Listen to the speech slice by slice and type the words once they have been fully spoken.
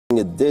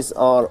at this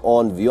hour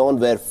on WION,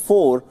 where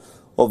 4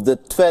 of the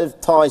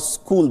 12 Thai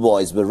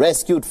schoolboys were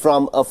rescued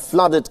from a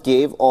flooded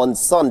cave on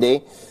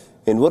Sunday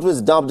in what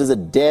was dubbed as a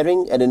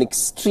daring and an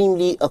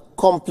extremely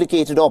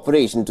complicated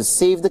operation to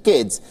save the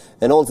kids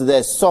and also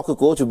their soccer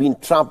coach, who've been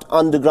trapped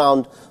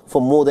underground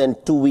for more than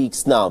 2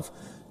 weeks now.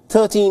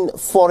 13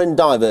 foreign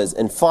divers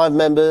and 5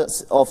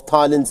 members of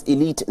Thailand's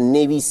elite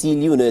Navy SEAL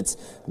units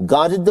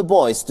guided the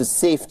boys to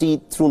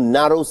safety through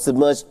narrow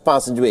submerged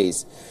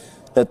passageways.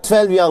 The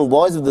 12 young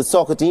boys of the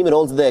soccer team and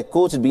also their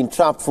coach had been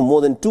trapped for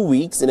more than 2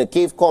 weeks in a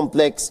cave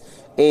complex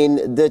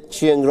in the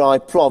Chiang Rai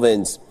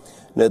province.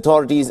 The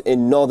authorities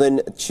in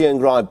northern Chiang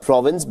Rai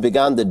province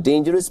began the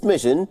dangerous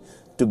mission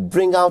to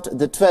bring out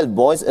the 12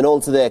 boys and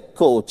also their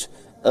coach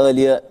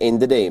earlier in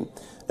the day.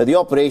 The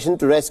operation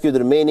to rescue the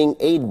remaining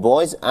 8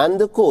 boys and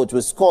the coach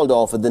was called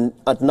off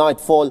at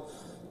nightfall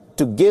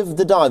to give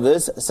the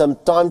divers some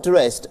time to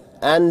rest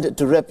and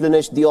to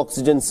replenish the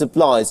oxygen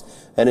supplies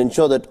and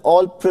ensure that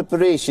all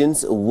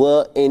preparations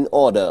were in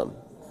order.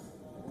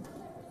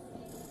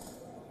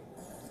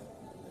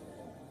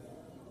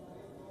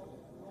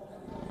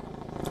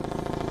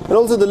 And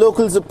also the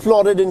locals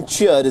applauded and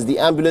cheered as the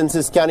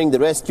ambulances carrying the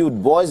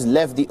rescued boys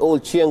left the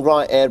old Chiang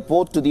Rai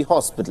airport to the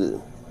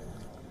hospital.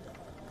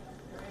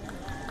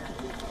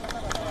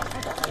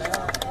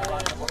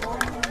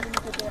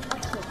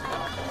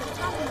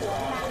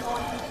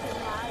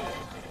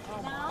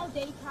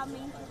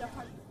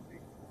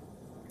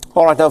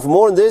 All right, now for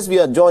more on this, we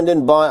are joined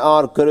in by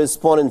our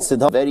correspondent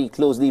Siddharth very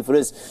closely for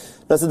us.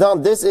 Now,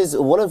 Siddharth, this is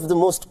one of the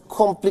most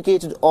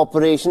complicated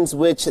operations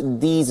which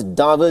these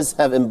divers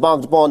have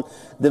embarked upon.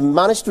 They've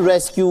managed to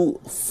rescue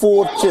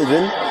 4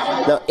 children.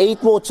 Now,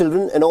 8 more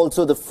children and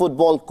also the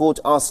football coach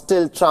are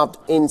still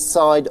trapped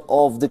inside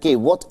of the cave.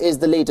 What is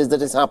the latest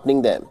that is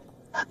happening there?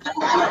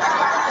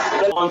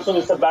 Monsoon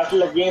is a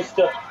battle against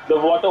the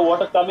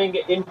water coming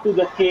into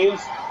the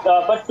caves.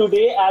 But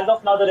today, as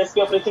of now, the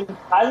rescue operation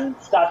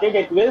hasn't started.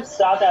 It will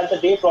start as the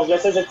day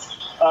progresses. It's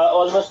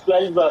almost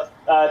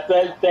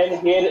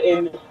 12:10 here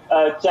in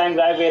Chiang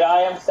Rai, where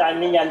I am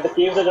standing, and the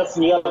caves are just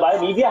nearby.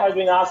 Media has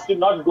been asked to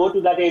not go to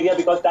that area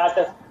because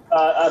that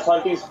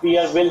authorities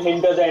fear will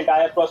hinder the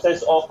entire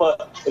process of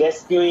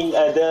rescuing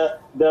the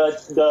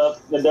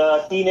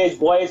teenage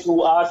boys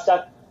who are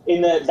stuck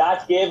in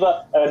that cave.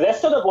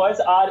 Rest of the boys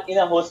are in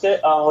a hotel.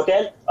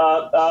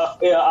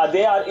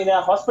 They are in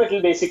a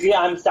hospital basically.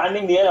 I'm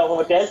standing near a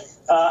hotel,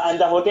 and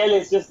the hotel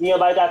is just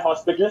nearby that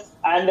hospital.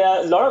 And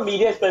a lot of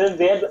media is present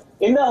there.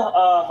 In the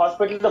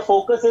hospital, the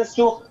focus is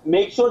to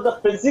make sure the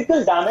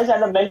physical damage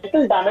and the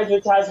mental damage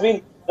which has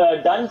been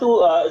done to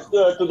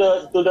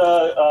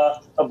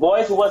the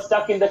boys who were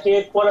stuck in the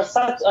cave for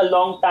such a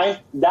long time,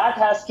 that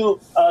has to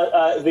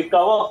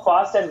recover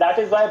fast, and that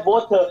is why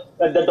both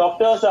the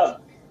doctors are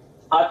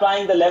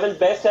trying the level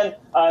best and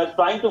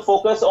trying to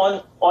focus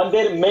on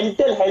their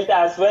mental health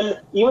as well.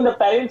 Even the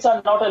parents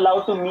are not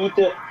allowed to meet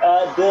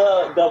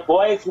the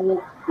boys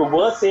who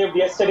were saved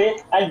yesterday.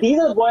 And these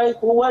are boys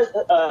who were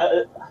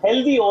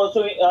healthy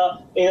also,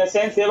 in a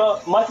sense. They were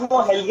much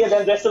more healthier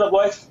than the rest of the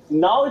boys.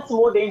 Now it's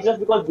more dangerous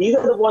because these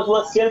are the boys who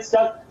are still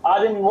stuck,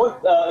 are in more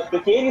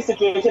precarious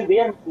situation. They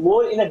are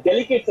more in a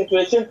delicate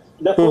situation.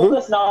 The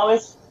focus now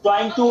is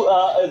trying to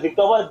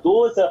recover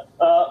those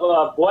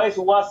boys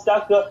who are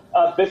stuck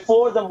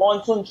before the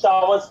monsoon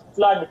showers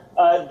flood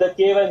the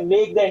cave and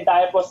make the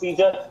entire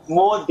procedure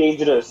more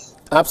dangerous.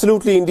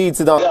 Absolutely, indeed,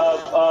 Siddharth.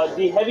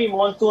 The heavy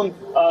monsoon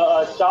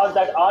showers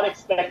that are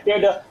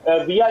expected.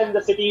 We are in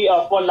the city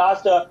for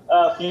last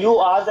few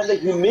hours, and the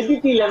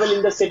humidity level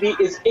in the city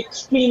is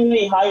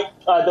extremely high.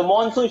 The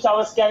monsoon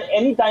showers can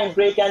anytime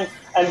break and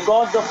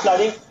cause the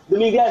flooding. The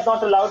media is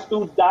not allowed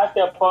to that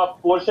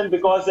portion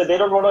because they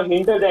don't want to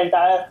hinder the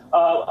entire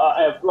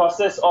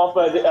process of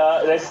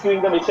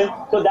rescuing the mission.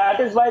 So that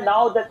is why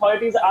now the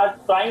authorities are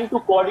trying to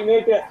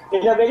coordinate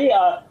in a very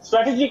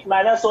strategic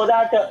manner so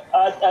that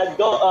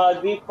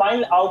the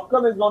final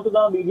outcome is known to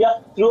the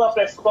media through a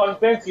press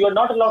conference. You are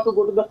not allowed to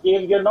go to the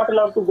cave. You are not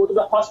allowed to go to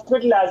the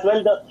hospital as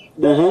well.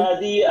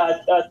 The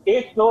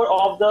 8th floor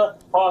of the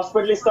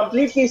hospital is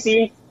completely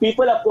sealed.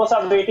 People, of course,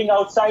 are waiting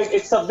outside.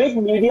 It's a big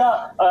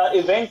media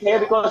event here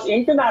because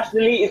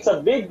internationally it's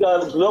a big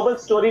global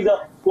story.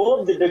 The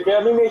hope, the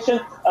determination,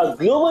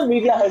 global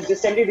media has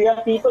descended here.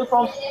 People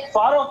from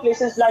far off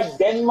places like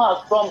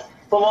Denmark, from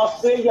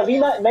Australia. We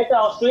met an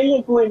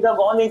Australian crew in the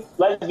morning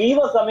while we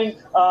were coming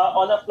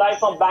on a flight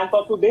from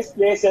Bangkok to this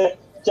place,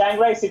 Chiang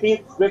Rai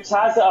city, which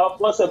has, of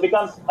course,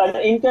 become an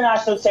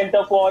international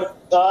center for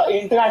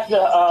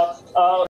international